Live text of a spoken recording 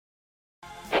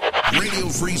Radio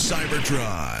Free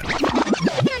Cybertron.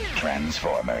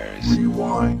 Transformers.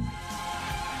 Rewind.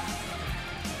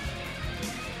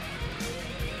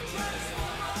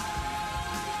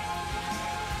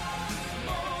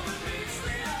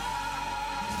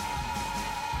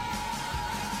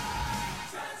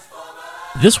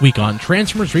 This week on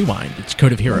Transformers Rewind, it's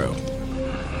Code of Hero.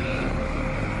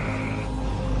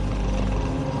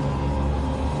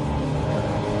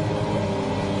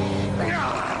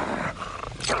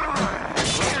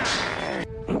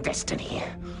 Destiny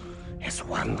has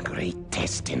one great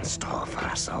test in store for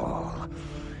us all.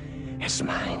 Is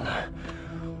mine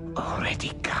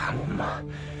already come?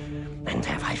 And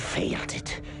have I failed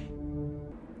it?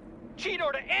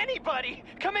 Cheetor to anybody!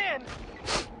 Come in!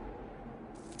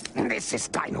 This is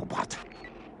Dinobot.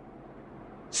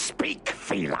 Speak,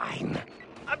 feline.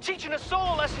 I'm teaching a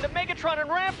soul lesson to Megatron and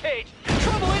Rampage.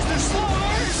 Trouble is, they're slow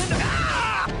learners and...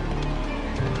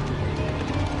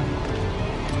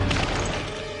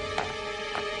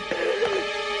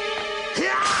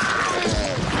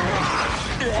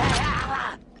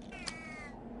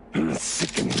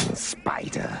 Sickening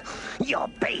spider. Your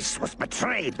base was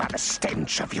betrayed by the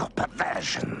stench of your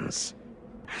perversions.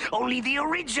 Only the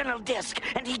original disc,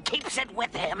 and he keeps it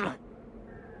with him.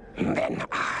 Then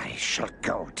I shall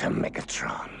go to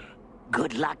Megatron.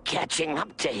 Good luck catching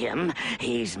up to him.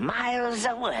 He's miles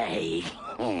away.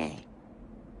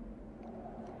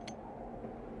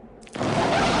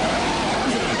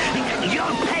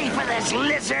 You'll pay for this,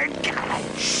 lizard!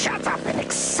 Shut up and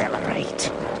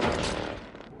accelerate.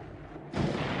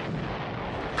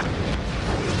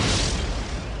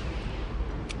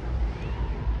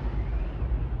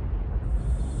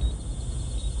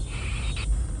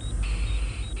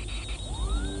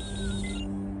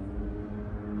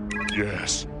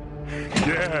 Yes.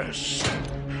 Yes!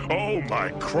 Oh, my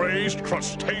crazed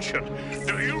crustacean!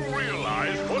 Do you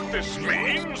realize what this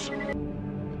means?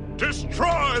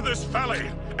 Destroy this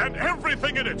valley and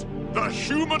everything in it! The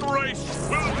human race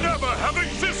will never have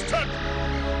existed!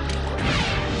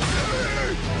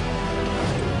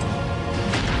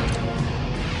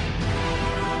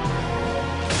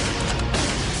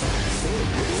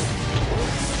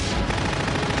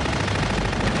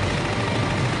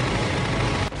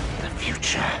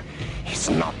 Is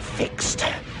not fixed.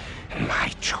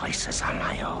 My choices are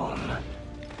my own.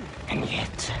 And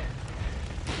yet,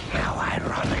 how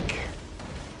ironic.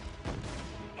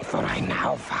 For I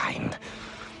now find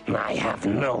I have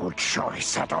no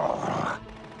choice at all.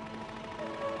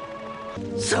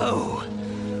 So,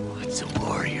 what's a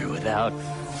warrior without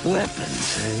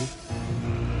weapons, eh?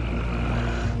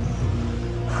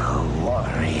 A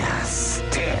warrior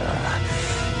still.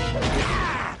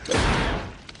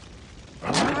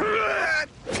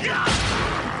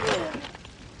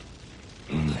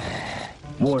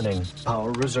 Warning,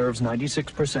 power reserves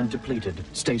 96% depleted.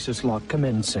 Stasis lock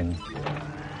commencing.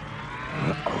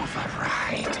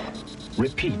 Override.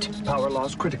 Repeat, power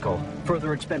loss critical.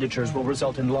 Further expenditures will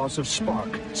result in loss of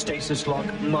spark. Stasis lock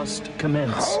must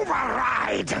commence.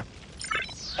 Override!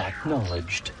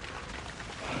 Acknowledged.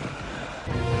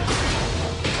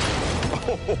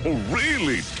 Oh,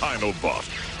 really, Dinobot?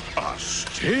 A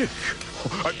stick?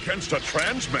 Against a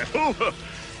transmetal?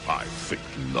 I think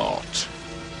not.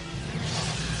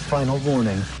 Final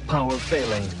warning, power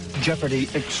failing. Jeopardy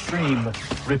extreme.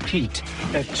 Repeat,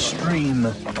 extreme.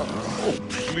 Oh,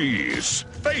 please.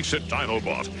 Face it,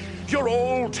 Dinobot. Your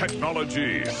old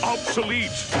technology,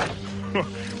 obsolete.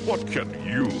 What can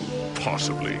you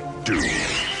possibly do?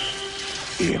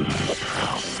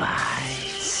 Improvise.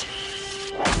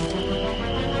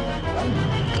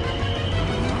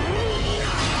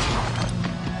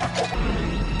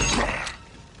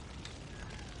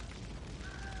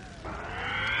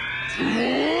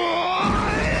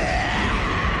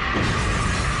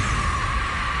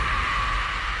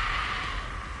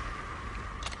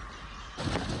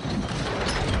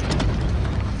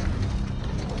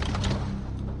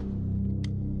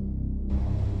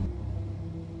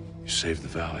 You saved the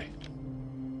valley.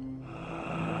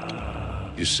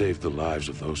 You saved the lives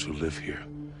of those who live here,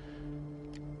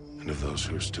 and of those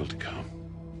who are still to come.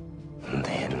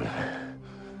 Then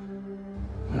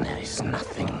there is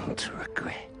nothing to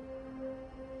regret.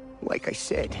 Like I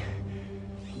said,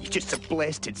 you're just a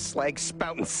blasted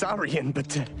slag-spouting saurian,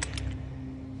 but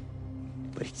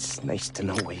it's nice to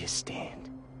know where you stand.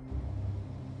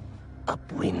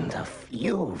 Upwind of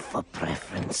you for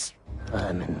preference,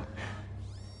 vermin.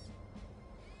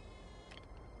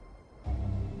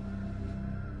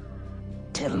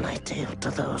 Tell my tale to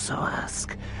those who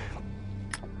ask.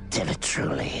 Tell it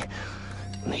truly.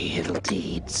 The ill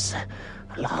deeds,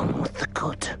 along with the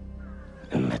good,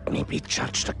 and let me be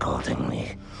judged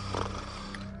accordingly.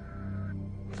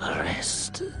 The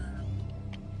rest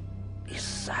is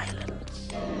silence.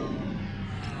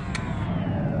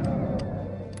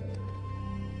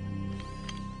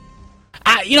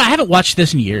 I haven't watched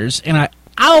this in years, and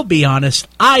I'll be honest,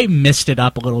 I missed it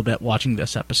up a little bit watching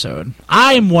this episode.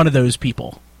 I am one of those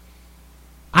people.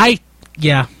 I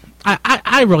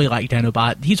really like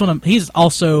Dinobot. He's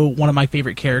also one of my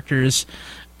favorite characters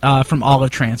from all of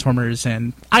Transformers,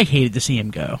 and I hated to see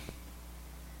him go.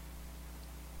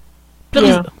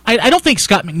 I don't think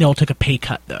Scott McNeil took a pay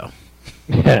cut, though.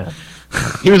 Yeah.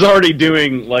 He was already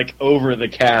doing, like, over the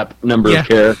cap number of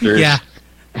characters. Yeah.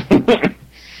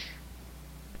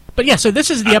 But yeah, so this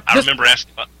is the I remember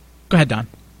asking. Go ahead, Don.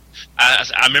 I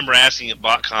remember asking at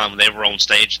BotCon when they were on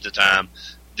stage at the time.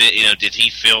 Did he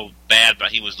feel bad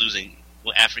but he was losing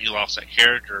after he lost that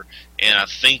character? And I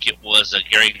think it was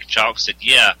Gary Chalk said,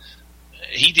 "Yeah,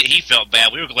 he felt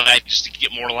bad. We were glad just to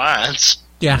get more lines."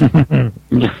 Yeah,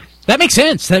 that makes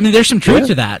sense. I mean, there's some truth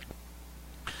to that.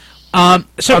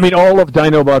 So I mean, all of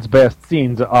Dinobot's best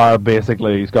scenes are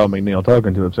basically Scott McNeil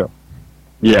talking to himself.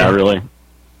 Yeah, really.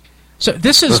 So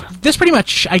this pretty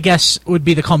much, I guess, would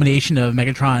be the culmination of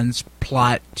Megatron's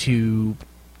plot to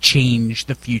change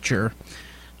the future.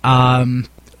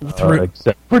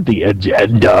 Except for the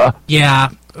agenda. Yeah.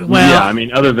 Well, yeah, I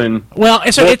mean, other than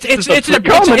it's an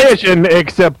culmination,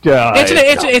 except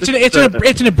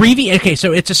it's an abbreviation. Okay,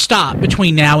 so it's a stop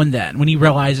between now and then when he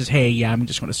realizes, hey, yeah, I'm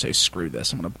just going to say screw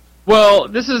this. I'm going to. Well,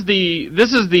 this is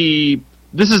the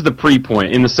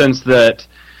pre-point in the sense that,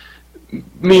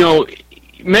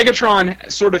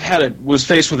 Megatron sort of was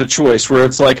faced with a choice where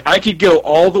it's like, I could go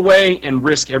all the way and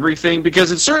risk everything,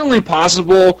 because it's certainly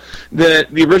possible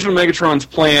that the original Megatron's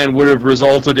plan would have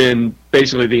resulted in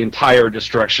basically the entire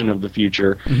destruction of the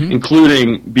future,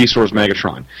 including Beast Wars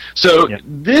Megatron. So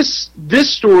this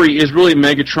story is really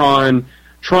Megatron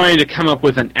trying to come up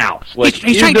with an out. Like,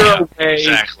 he's trying to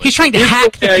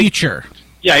hack the future.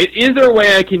 Yeah, is there a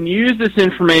way I can use this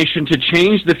information to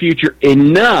change the future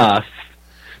enough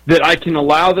that I can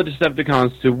allow the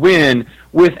Decepticons to win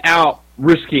without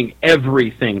risking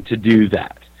everything to do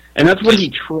that? And that's what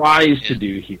he tries to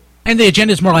do here. And the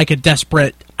agenda is more like a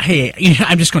desperate, hey,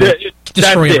 I'm just going to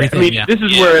destroy everything. I mean, this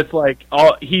is where it's like,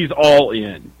 he's all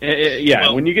in.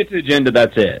 When you get to the agenda,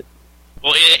 that's it.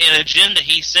 Well, in agenda,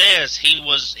 he says he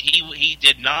was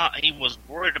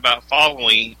worried about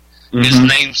following his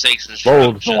namesake's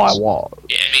instructions. So I was.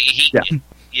 He knew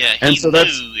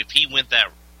if he went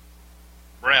that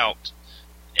route,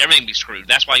 everything would be screwed.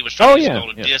 That's why he was trying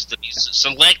to be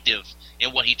selective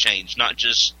in what he changed, not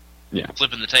just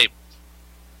flipping the table.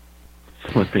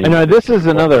 And now this is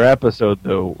another episode,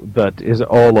 though, that is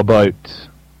all about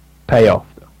payoff.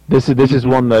 Though. This is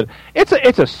one that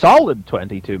it's a solid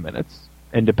 22 minutes,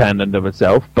 independent of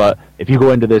itself. But if you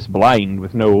go into this blind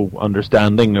with no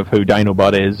understanding of who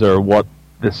Dinobot is or what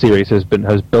the series has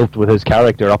built with his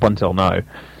character up until now,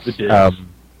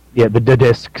 the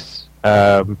discs.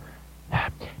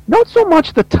 Not so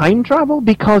much the time travel,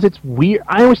 because it's weird.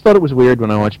 I always thought it was weird when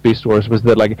I watched Beast Wars, was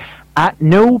that, like, at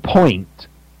no point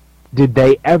did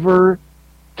they ever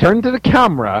turn to the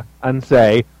camera and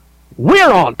say,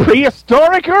 "We're on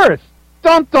prehistoric Earth!"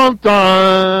 Dun dun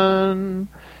dun.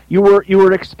 You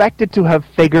were expected to have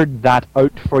figured that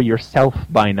out for yourself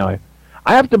by now.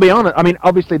 I have to be honest. I mean,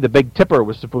 obviously the big tipper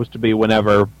was supposed to be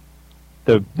whenever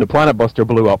the Planet Buster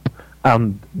blew up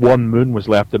and one moon was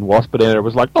left, and Waspinator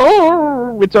was like,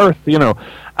 "Oh, it's Earth,"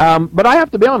 But I have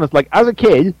to be honest, like, as a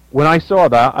kid, when I saw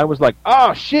that, I was like,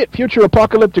 "Oh, shit, future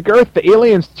apocalyptic Earth, the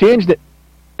aliens changed it."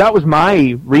 That was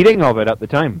my reading of it at the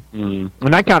time. And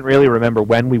I can't really remember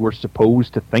when we were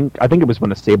supposed to think. I think it was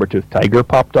when a saber-toothed tiger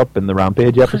popped up in the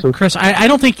Rampage episode. Chris, I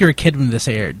don't think you're a kid when this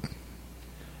aired.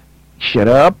 Shut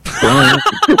up. I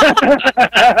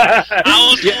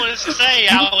was going to say,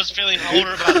 I was feeling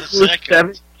older by the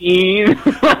second.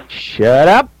 17. Shut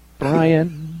up,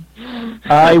 Brian.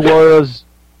 I was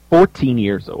 14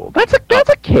 years old. That's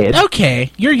a kid.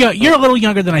 Okay, you're a little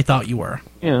younger than I thought you were.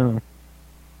 Yeah.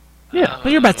 Yeah,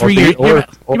 but you're about 3 years.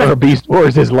 Or Beast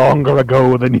Wars is longer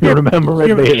ago than you remember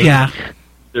it being. Yeah.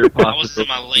 I was in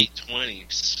my late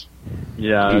 20s.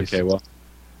 Yeah. Okay. Well,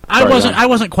 I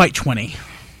wasn't quite 20.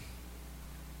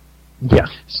 Yeah.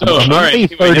 So, all right,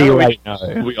 30 right now.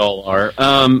 We all are.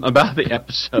 About the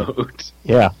episode.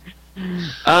 Yeah.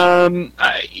 I mean,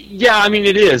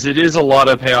 it is a lot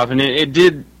of payoff, and it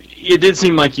did. it did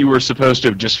seem like you were supposed to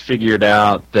have just figured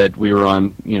out that we were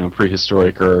on,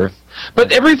 prehistoric Earth.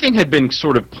 But everything had been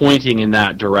sort of pointing in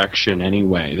that direction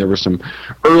anyway. There were some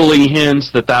early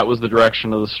hints that was the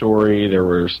direction of the story. There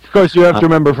was... Of course, you have to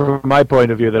remember from my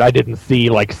point of view that I didn't see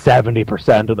like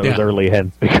 70% of those early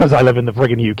hints because I live in the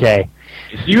friggin' UK.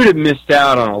 You would have missed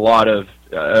out on a lot of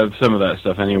some of that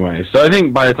stuff anyway. So I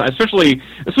think by the time, especially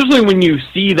when you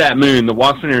see that moon, the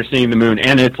Watchmen are seeing the moon,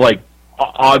 and it's like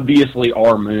obviously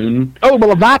our moon. Oh,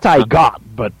 well, that I got,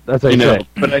 but that's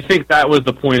But I think that was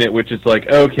the point at which it's like,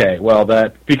 okay, well,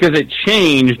 because it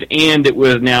changed and it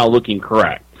was now looking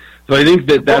correct. So I think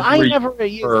that's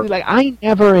I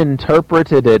never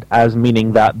interpreted it as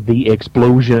meaning that the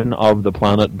explosion of the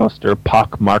planet Buster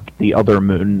pockmarked the other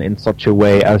moon in such a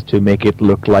way as to make it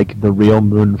look like the real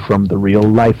moon from the real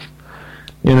life.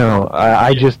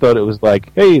 I just thought it was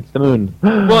like, hey, it's the moon.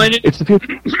 Well, and it's the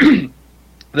future.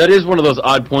 That is one of those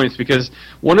odd points, because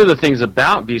one of the things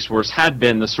about Beast Wars had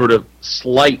been the sort of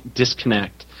slight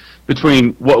disconnect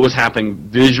between what was happening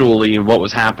visually and what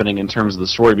was happening in terms of the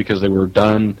story, because they were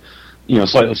done,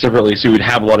 slightly separately. So you would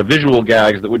have a lot of visual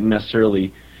gags that wouldn't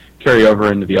necessarily carry over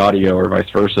into the audio or vice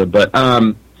versa. But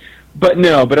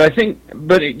definitely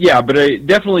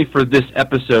for this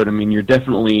episode, I mean, you're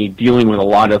definitely dealing with a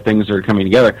lot of things that are coming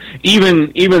together.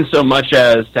 Even so much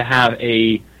as to have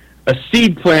a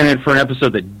seed planted for an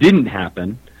episode that didn't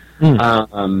happen,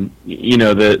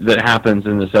 that happens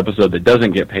in this episode that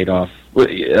doesn't get paid off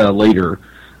later.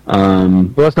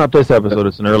 Well, it's not this episode;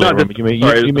 it's an earlier one. You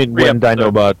mean when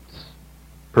Dinobot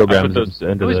programs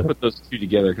I always put those two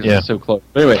together because it's so close.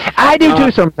 But anyway, I do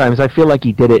too sometimes. I feel like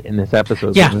he did it in this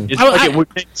episode. Yeah, it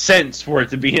would make sense for it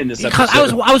to be in this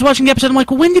episode. I was watching the episode. I'm like,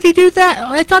 when did he do that?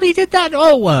 I thought he did that.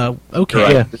 Oh,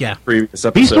 okay, right. Yeah. Previous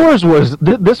episode. Beast Wars was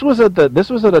this was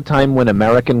at a time when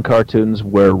American cartoons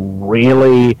were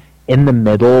really in the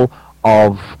middle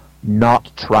of not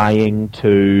trying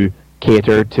to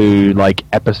cater to like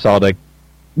episodic.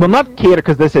 Well, not cater,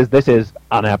 because this is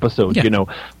an episode,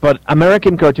 but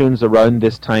American cartoons around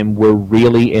this time were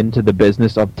really into the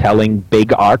business of telling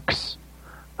big arcs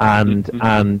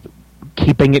and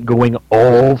keeping it going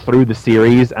all through the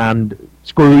series, and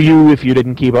screw you if you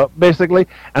didn't keep up, basically.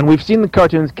 And we've seen the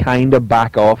cartoons kind of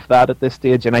back off that at this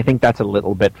stage, and I think that's a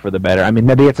little bit for the better. I mean,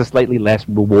 maybe it's a slightly less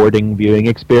rewarding viewing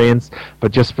experience,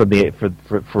 but just for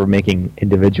making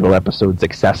individual episodes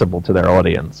accessible to their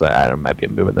audience, I might be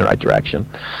moving in the right direction.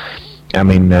 I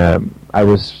mean, I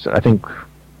think,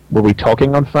 were we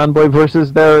talking on Fanboy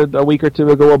Versus there a week or two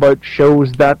ago about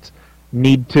shows that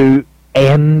need to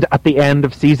end at the end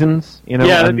of seasons?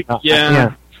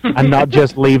 And not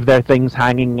just leave their things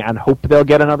hanging and hope they'll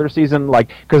get another season,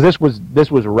 because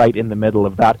this was right in the middle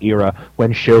of that era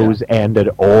when shows ended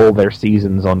all their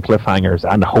seasons on cliffhangers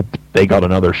and hoped they got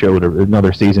another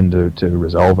season to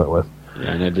resolve it with.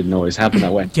 Yeah, and it didn't always happen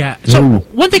that way. Yeah. So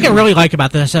one thing I really like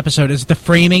about this episode is the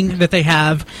framing that they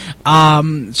have.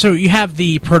 So you have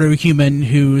the proto-human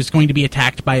who is going to be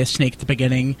attacked by a snake at the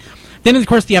beginning. Then, in the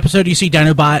course of the episode, you see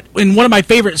Dinobot in one of my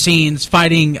favorite scenes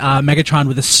fighting Megatron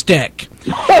with a stick.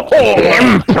 It's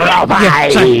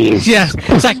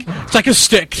like a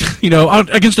stick,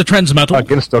 against a transmetal.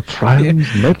 Against a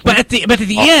transmetal. But at the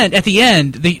end,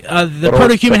 the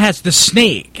proto-human has the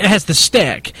snake. It has the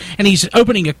stick, and he's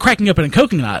cracking open a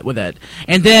coconut with it.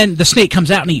 And then the snake comes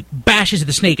out and he bashes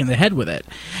the snake in the head with it.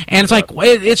 And it's like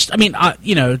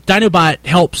Dinobot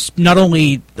helps not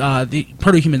only the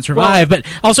proto-human survive, but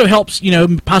also helps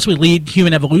possibly lead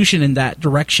human evolution in that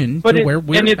direction where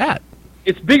we're at.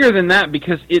 It's bigger than that,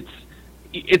 because it's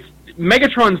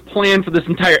Megatron's plan for this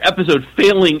entire episode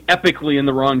failing epically in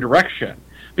the wrong direction.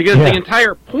 Because the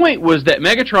entire point was that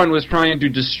Megatron was trying to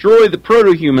destroy the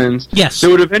proto-humans that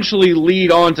would eventually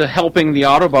lead on to helping the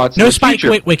Autobots in the future.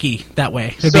 No Spike Wiki that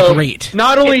way. It'd be great.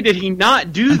 Not only did he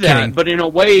not do that, but in a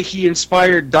way he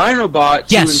inspired Dinobot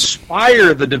to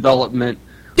inspire the development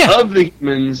of the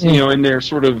humans, in their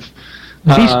sort of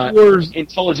Beast Wars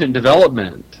intelligent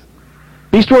development.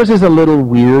 Beast Wars is a little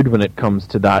weird when it comes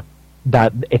to that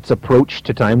its approach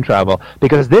to time travel,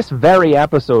 because this very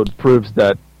episode proves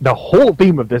that the whole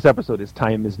theme of this episode is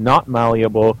time is not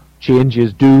malleable,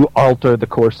 changes do alter the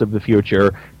course of the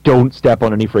future, don't step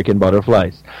on any freaking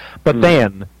butterflies. But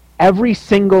then, every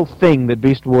single thing that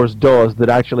Beast Wars does that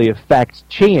actually affects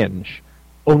change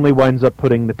only winds up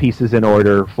putting the pieces in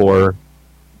order for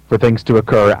things to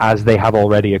occur as they have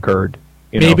already occurred.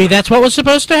 Maybe that's what was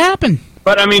supposed to happen.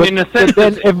 But I mean, in a sense,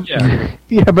 but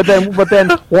then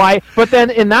why? But then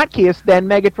in that case, then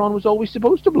Megatron was always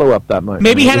supposed to blow up that mountain.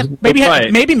 Maybe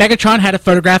Megatron had a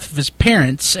photograph of his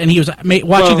parents, and he was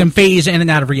watching them phase in and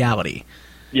out of reality.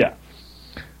 Yeah.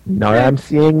 Now I'm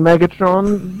seeing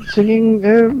Megatron singing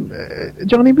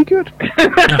Johnny Be Good.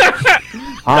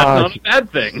 That's not a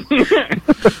bad thing.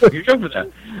 You go for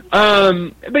that.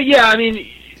 But yeah, I mean,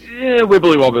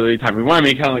 wibbly wobbly time we want. I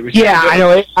mean, kind of like we yeah, I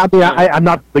know. I'm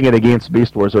not putting it against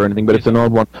Beast Wars or anything, but it's an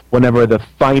odd one. Whenever the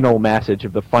final message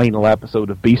of the final episode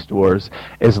of Beast Wars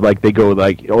is like they go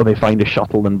like, oh, they find a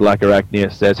shuttle and Black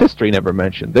Arachnia says history never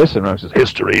mentioned this, and I says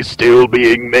history's still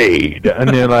being made, and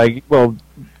they're like, well.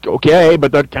 Okay,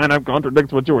 but that kind of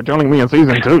contradicts what you were telling me in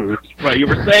season 2. Right, you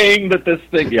were saying that this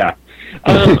thing, yeah.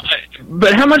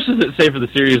 But how much does it say for the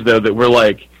series, though, that we're,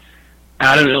 like,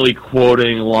 adamantly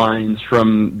quoting lines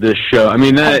from this show? I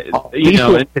mean, that, you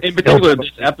know, in particular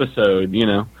this episode, you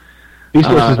know.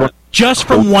 Just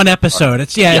from one episode.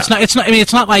 It's not. I mean,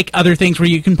 it's not like other things where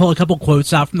you can pull a couple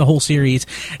quotes out from the whole series.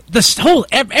 This whole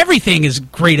everything is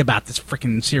great about this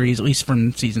freaking series, at least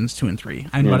from seasons 2 and 3.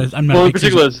 I'm not in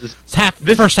particular,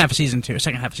 first half of season 2,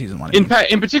 second half of season 1. In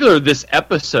particular, this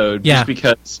episode, just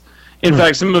because. In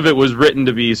fact, some of it was written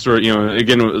to be sort of, you know,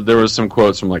 again, there was some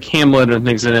quotes from like Hamlet and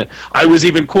things in it. I was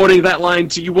even quoting that line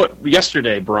to you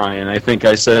yesterday, Brian. I think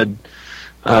I said.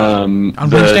 On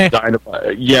Wednesday?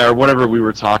 Or whatever we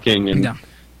were talking, and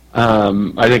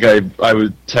I think I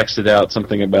would texted out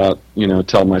something about, you know,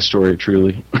 tell my story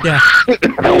truly. Yeah.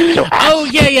 Oh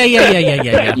yeah.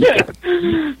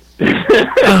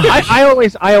 I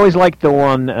always liked the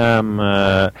one.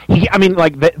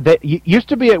 Used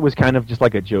to be it was kind of just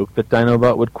like a joke that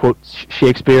Dinobot would quote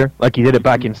Shakespeare, like he did it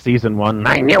back in season 1.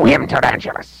 I knew him,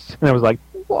 Tarantulas, and I was like,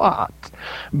 what?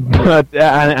 But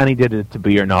and he did it to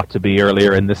be or not to be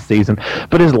earlier in this season.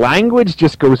 But his language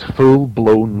just goes full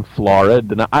blown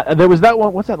florid. And there was that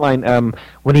one. What's that line?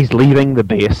 When he's leaving the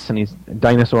base and he's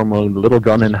dinosaur mode, little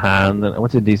gun in hand. And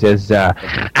what's it? He says, "A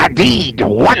deed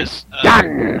once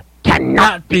done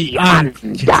cannot be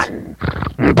undone,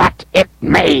 but it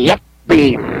may yet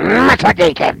be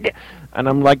mitigated." And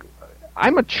I'm like,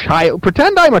 I'm a child.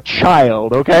 Pretend I'm a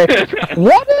child, okay?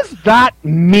 What does that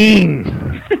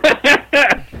mean?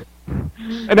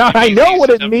 And I know what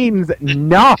it means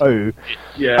now.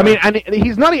 Yeah. I mean, and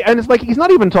he's not. And it's like he's not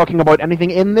even talking about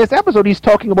anything in this episode. He's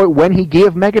talking about when he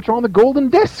gave Megatron the golden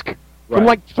disc from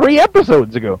like 3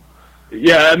 episodes ago.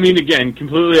 Yeah, I mean, again,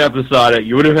 completely episodic.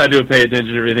 You would have had to pay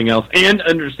attention to everything else and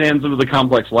understand some of the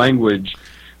complex language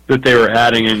that they were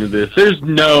adding into this. There's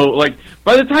no, like,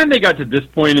 by the time they got to this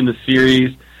point in the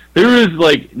series, there was,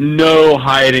 like, no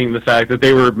hiding the fact that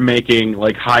they were making,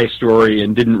 like, high story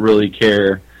and didn't really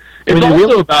care. It's also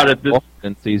really about it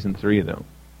in season 3, though.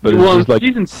 But well, it's like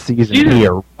season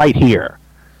here, right here.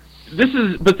 This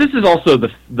is also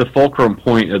the fulcrum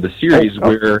point of the series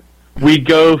where we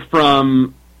go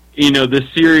from, you know, the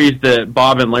series that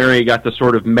Bob and Larry got to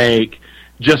sort of make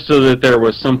just so that there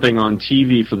was something on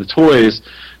TV for the toys,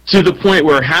 to the point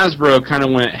where Hasbro kind of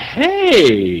went,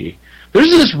 hey, there's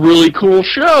this really cool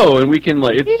show, and we can,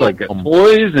 like, it's like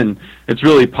toys, and it's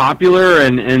really popular,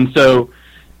 and so...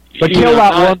 But kill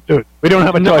that one dude. We don't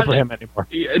have a toy for him anymore.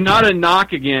 Not a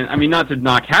knock again. I mean, not to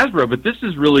knock Hasbro, but this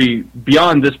is really,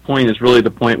 beyond this point, is really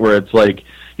the point where it's like,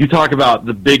 you talk about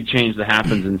the big change that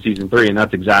happens in Season 3, and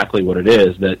that's exactly what it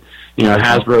is, that, you know,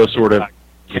 Hasbro sort of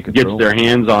gets their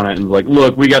hands on it and is like,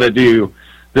 look, we got to do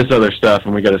this other stuff,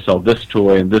 and we got to sell this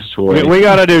toy and this toy. We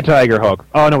got to do Tiger Hawk.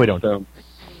 Oh, no, we don't. So,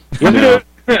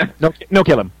 no,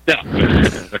 kill him. No.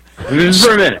 Just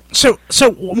for a minute. So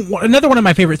another one of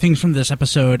my favorite things from this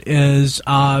episode is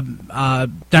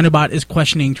Dinobot is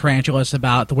questioning Tarantulas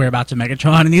about the whereabouts of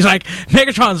Megatron, and he's like,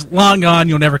 "Megatron's long gone.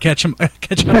 You'll never catch up with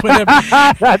him."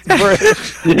 That's great.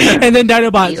 And then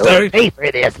Dinobot, you'll pay for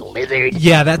this, lizard.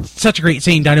 Yeah, that's such a great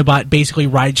scene. Dinobot basically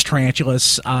rides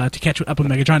Tarantulas to catch up with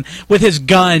Megatron with his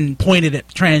gun pointed at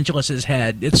Tarantulas'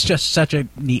 head. It's just such a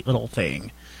neat little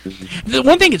thing. The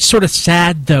one thing that's sort of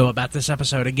sad, though, about this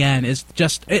episode again is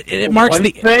just it marks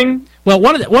the thing. Well,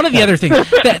 one of the other things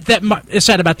that is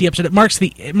sad about the episode, it marks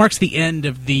the end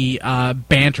of the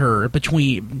banter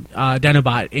between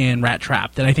Dinobot and Rat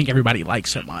Trap that I think everybody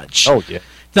likes so much. Oh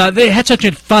yeah, they had such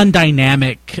a fun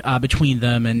dynamic between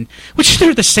them, and which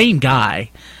they're the same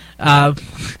guy.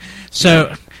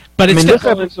 So. But I mean, this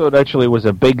episode actually was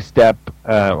a big step,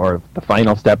 or the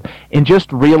final step, in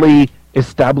just really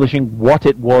establishing what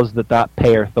it was that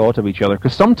pair thought of each other.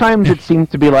 Because sometimes it seemed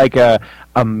to be like a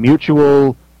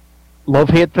mutual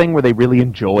love-hate thing where they really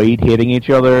enjoyed hating each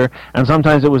other, and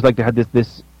sometimes it was like they had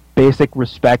this basic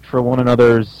respect for one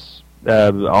another's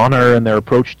honor and their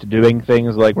approach to doing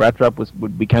things. Like Rat Trap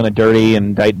would be kind of dirty,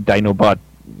 and Dinobot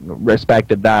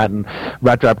respected that, and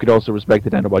Rat Trap could also respect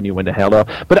that Dinobot knew when to hell off.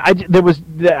 But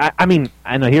I mean,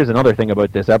 here's another thing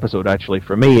about this episode, actually,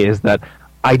 for me, is that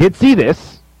I did see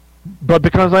this But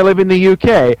because I live in the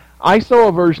UK, I saw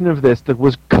a version of this that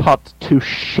was cut to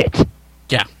shit.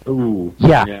 Yeah. Ooh.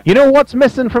 Yeah. You know what's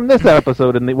missing from this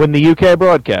episode when the UK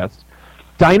broadcast?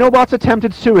 Dinobot's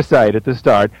attempted suicide at the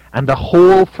start, and the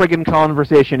whole friggin'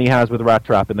 conversation he has with Rat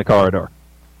Trap in the corridor.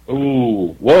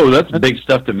 Ooh. Whoa, that's big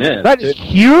stuff to miss. That is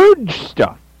huge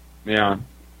stuff. Yeah.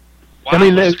 Why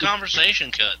was the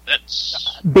conversation cut?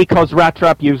 That's because Rat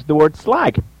Trap used the word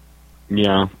slag.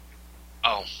 Yeah.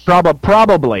 Oh.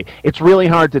 Probably. It's really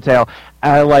hard to tell.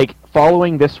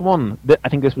 Following this one, I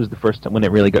think this was the first time when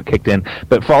it really got kicked in,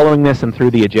 but following this and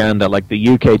through the agenda, the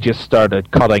UK just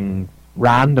started cutting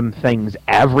random things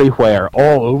everywhere,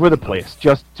 all over the place.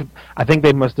 I think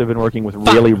they must have been working with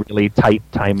really, really tight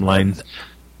timelines.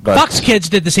 But Fox Kids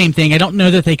did the same thing. I don't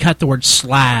know that they cut the word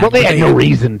slag. Well, they had no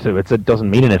reason to. It doesn't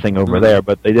mean anything over there,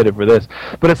 but they did it for this.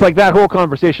 But it's like that whole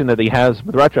conversation that he has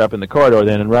with Rat Trap in the corridor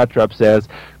then, and Rat Trap says,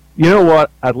 you know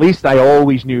what, at least I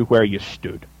always knew where you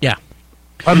stood. Yeah.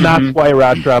 And that's why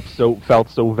Rat Trap felt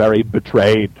so very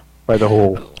betrayed by the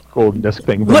whole golden disc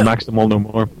thing, but Maximal no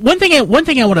more. One thing I want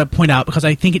to point out, because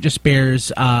I think it just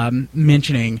bears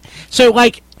mentioning. So,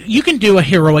 you can do a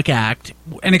heroic act,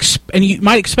 and you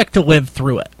might expect to live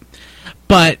through it.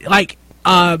 But,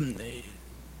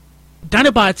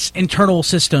 Dinobot's internal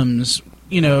systems,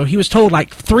 he was told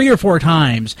 3 or 4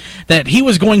 times that he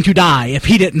was going to die if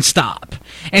he didn't stop.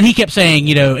 And he kept saying,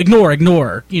 ignore,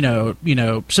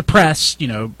 suppress,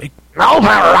 override.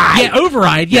 Yeah,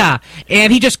 override, yeah.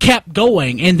 And he just kept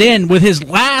going. And then with his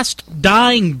last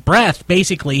dying breath,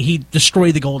 basically, he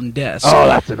destroyed the golden disc. Oh,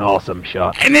 that's an awesome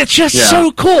shot. And it's just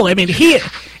so cool. I mean,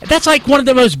 that's one of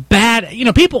the most bad,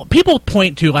 people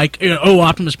point to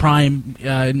Optimus Prime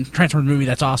in Transformers movie,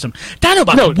 that's awesome.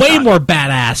 Dinobot's way more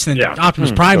badass than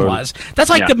Optimus Prime was.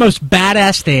 That's the most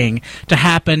badass thing to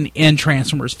happen in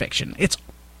Transformers fiction. It's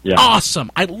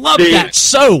awesome. I love that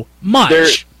so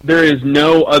much. There is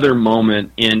no other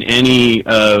moment in any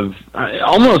of,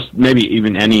 almost maybe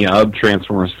even any of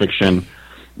Transformers fiction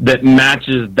that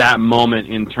matches that moment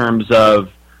in terms of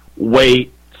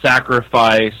weight,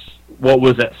 sacrifice, what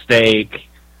was at stake.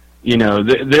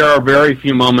 There are very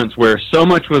few moments where so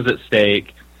much was at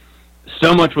stake,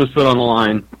 so much was put on the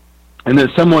line, and that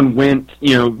someone went,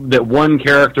 that one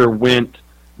character went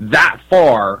that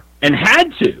far and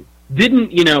had to.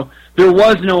 There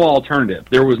was no alternative.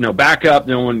 There was no backup.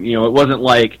 No one, it wasn't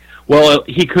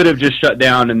he could have just shut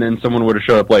down and then someone would have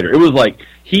showed up later. It was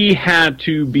he had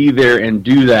to be there and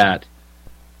do that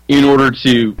in order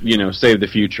to, save the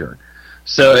future.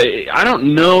 So I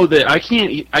don't know that I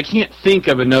can't think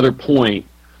of another point,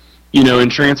 in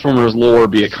Transformers lore,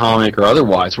 be it comic or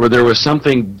otherwise, where there was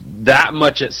something that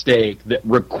much at stake that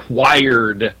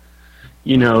required,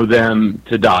 them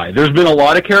to die. There's been a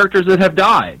lot of characters that have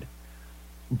died.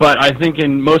 But I think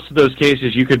in most of those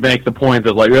cases, you could make the point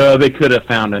that, they could have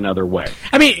found another way.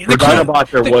 I mean, for Dinobot,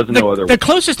 there was no other way. The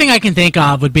closest thing I can think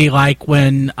of would be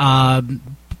when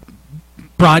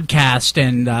Broadcast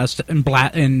and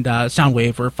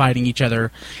Soundwave were fighting each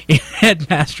other in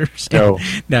Headmasters. No.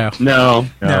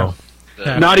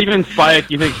 Not even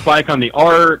Spike. You think Spike on the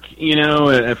Ark,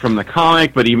 from the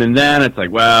comic, but even then, it's they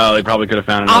probably could have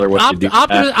found another way to do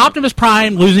that. Optimus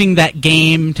Prime losing that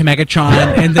game to Megatron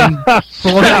and then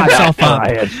blowing himself up.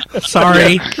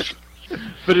 Sorry.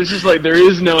 But it's just there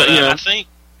is no, I think.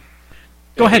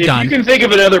 Go ahead, Don. If you can think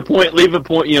of another point, leave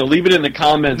it in the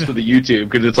comments for the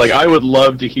YouTube, because it's I would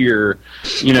love to hear,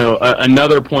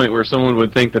 another point where someone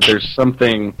would think that there's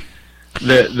something,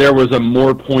 that there was a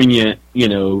more poignant,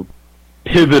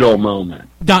 pivotal moment.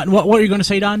 Don, what were you going to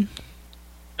say, Don?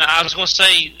 I was going to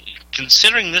say,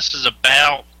 considering this is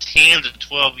about 10 to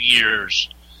 12 years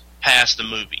past the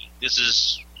movie, this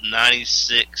is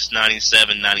 96,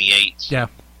 97, 98. Yeah.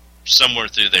 Somewhere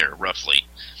through there, roughly.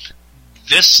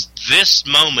 This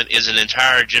moment is an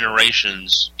entire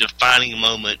generation's defining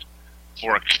moment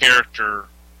for a character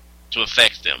to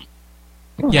affect them.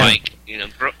 Yeah.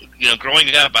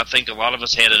 Growing up, I think a lot of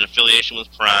us had an affiliation with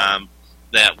Prime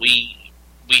that we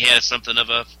had something of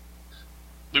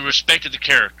we respected the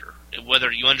character.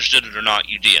 Whether you understood it or not,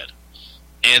 you did.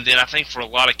 And then I think for a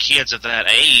lot of kids at that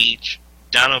age,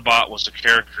 Dinobot was the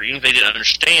character. Even if they didn't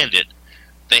understand it,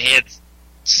 they had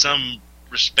some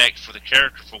respect for the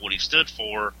character, for what he stood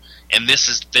for, and this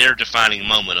is their defining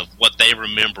moment of what they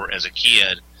remember as a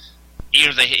kid.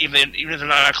 Even if they're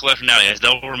not collecting nowadays,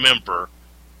 they'll remember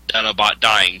Dinobot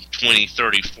dying 20,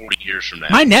 30, 40 years from now.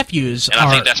 My nephews I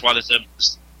think that's why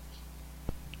this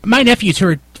my nephews who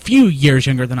are few years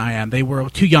younger than I am. They were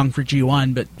too young for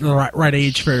G1, but the right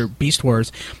age for Beast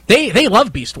Wars. They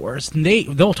love Beast Wars, and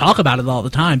they'll talk about it all the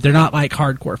time. They're not like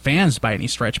hardcore fans by any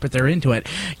stretch, but they're into it.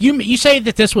 You say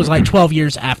that this was like 12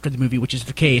 years after the movie, which is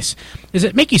the case. Does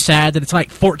it make you sad that it's like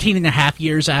 14 and a half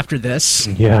years after this?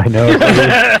 Yeah, I know.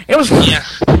 It was. Yeah.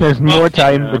 There's more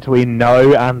time between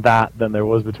now and that than there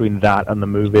was between that and the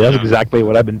movie. That's exactly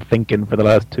what I've been thinking for the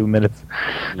last 2 minutes.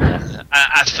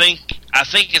 I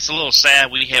think it's a little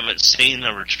sad we haven't seen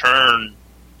a return.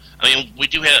 I mean, we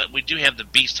do have the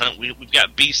Beast Hunt. We've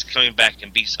got Beast coming back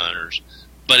in Beast Hunters,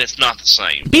 but it's not the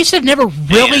same. Beasts have never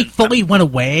really fully went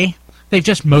away. They've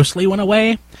just mostly went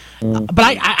away.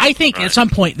 But I think at some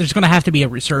point there's going to have to be a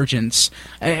resurgence.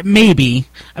 Maybe.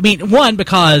 I mean, one,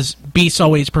 because Beasts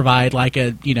always provide like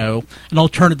an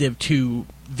alternative to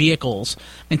vehicles,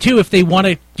 and two, if they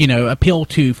want to appeal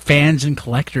to fans and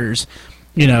collectors,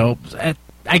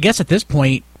 I guess at this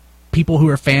point, people who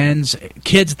are fans,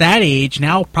 kids that age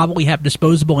now probably have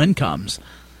disposable incomes.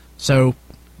 So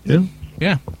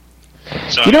yeah.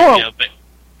 So but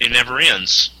it never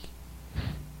ends.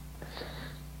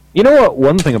 You know what?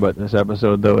 One thing about this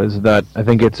episode, though, is that I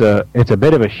think it's a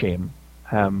bit of a shame.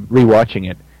 Rewatching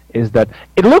it is that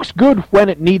it looks good when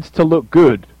it needs to look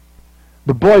good,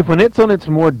 but boy, when it's on its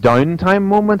more downtime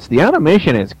moments, the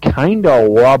animation is kind of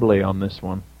wobbly on this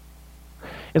one.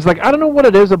 It's like, I don't know what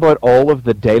it is about all of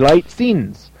the daylight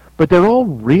scenes, but they're all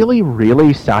really,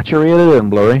 really saturated and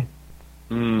blurry.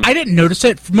 I didn't notice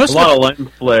it. A lot of lens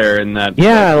flare in that.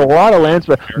 Yeah, a lot of lens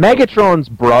flare. Megatron's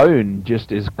brown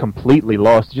just is completely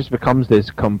lost. It just becomes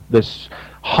this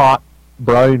hot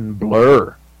brown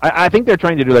blur. I think they're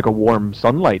trying to do like a warm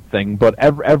sunlight thing, but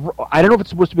I don't know if it's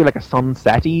supposed to be like a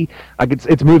sunsetty. Like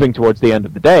it's moving towards the end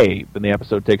of the day when the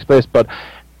episode takes place, but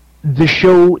the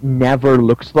show never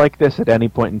looks like this at any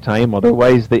point in time.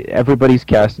 Otherwise, everybody's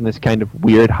cast in this kind of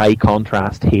weird high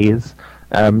contrast haze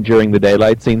during the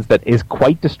daylight scenes that is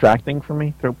quite distracting for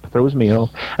me. Throws me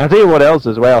off. And I'll tell you what else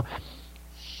as well.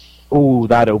 Oh,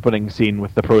 that opening scene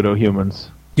with the proto-humans.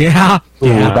 Yeah.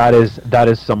 That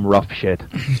is some rough shit.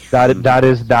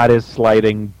 that is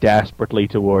sliding desperately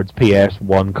towards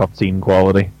PS1 cutscene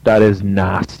quality. That is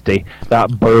nasty.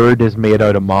 That bird is made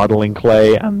out of modeling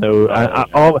clay, and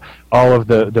all of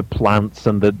the plants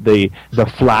and the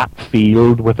flat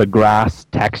field with the grass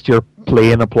texture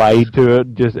plane applied to it.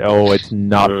 It's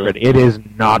not pretty. It is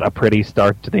not a pretty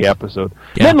start to the episode.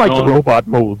 Yeah. Then the robot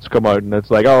molds come out, and it's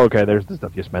like, oh, okay, there's the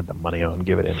stuff you spent the money on.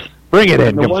 Give it in. Bring it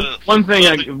in. One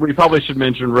thing we probably should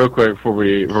mention real quick before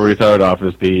we throw it off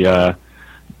is the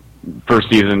first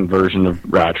season version of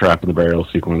Rat Trap and the burial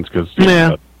sequence, because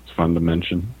it's fun to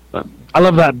mention. But I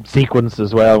love that sequence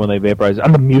as well when they vaporize,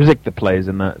 and the music that plays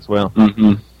in that as well.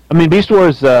 Mm-hmm. I mean, Beast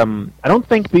Wars, I don't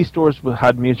think Beast Wars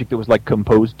had music that was like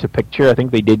composed to picture. I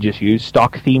think they did just use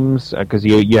stock themes, because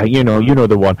you know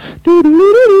the one,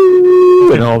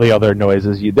 and all the other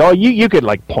noises. You could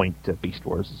like point to Beast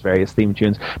Wars' various theme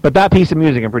tunes, but that piece of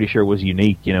music I'm pretty sure was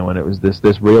unique, and it was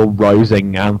this real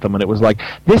rousing anthem, and it was like,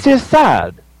 this is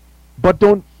sad, but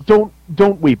don't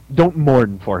weep, don't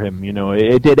mourn for him.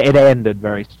 It ended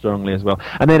very strongly as well,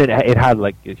 and then it had,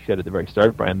 like you said at the very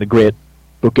start, Brian, the great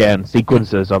bookend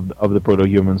sequences of the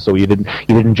proto-humans, so you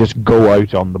didn't just go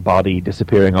out on the body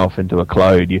disappearing off into a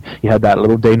cloud. You had that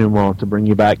little denouement to bring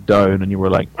you back down, and you were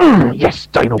like, yes,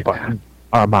 Dinobots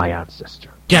are my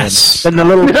ancestor. Yes. And the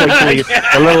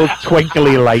little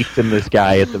twinkly lights in the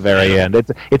sky at the very end.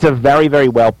 It's a very, very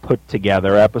well put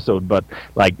together episode, but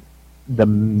like the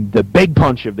big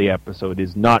punch of the episode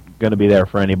is not going to be there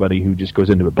for anybody who just goes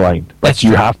into it blind. That's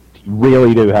you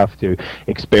really do have to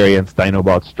experience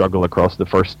Dinobots struggle across the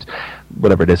first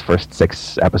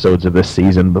 6 episodes of this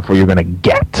season before you're going to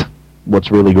get what's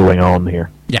really going on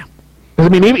here. Yeah. Because, I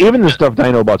mean, even the stuff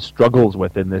Dinobot struggles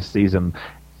with in this season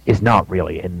is not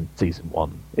really in season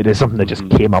 1. It is something that just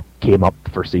came up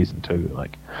for season 2.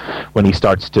 Like, when he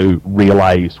starts to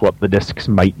realize what the discs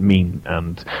might mean,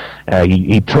 and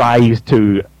he tries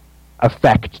to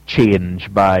affect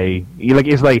change by...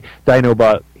 It's like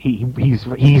Dinobot...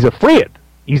 He's afraid.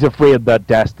 He's afraid that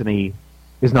destiny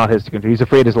is not his to control. He's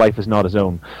afraid his life is not his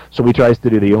own. So he tries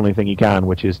to do the only thing he can,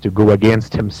 which is to go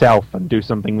against himself and do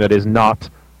something that is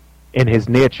not in his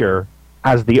nature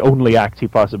as the only act he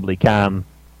possibly can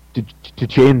to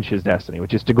change his destiny,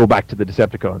 which is to go back to the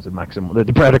Decepticons in Maximal...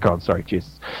 The Predacons, sorry,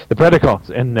 Jesus. The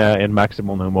Predacons in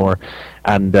Maximal No More.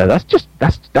 And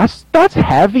that's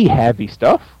heavy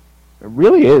stuff. It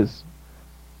really is.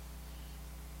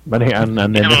 And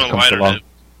then this comes along.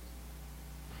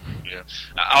 Yeah.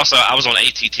 Also, I was on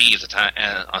ATT at the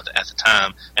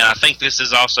time, and I think this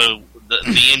is also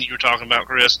the end you were talking about,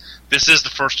 Chris, this is the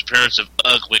first appearance of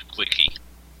Ugly Quickie.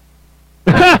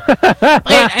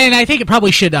 And I think it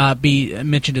probably should be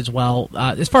mentioned as well.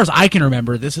 As far as I can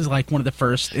remember, this is like one of the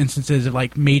first instances of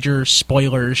like major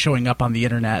spoilers showing up on the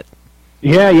internet.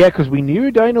 Yeah, because we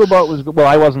knew Dinobot was... Well,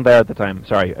 I wasn't there at the time.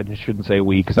 Sorry, I shouldn't say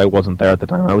we, because I wasn't there at the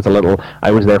time. I was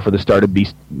there for the start of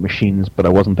Beast Machines, but I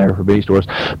wasn't there for Beast Wars.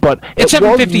 But it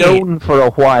was known for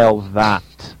a while that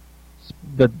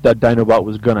Dinobot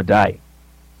was going to die.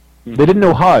 They didn't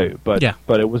know how, but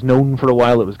it was known for a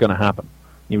while it was going to happen.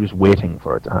 You were just waiting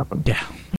for it to happen. Yeah.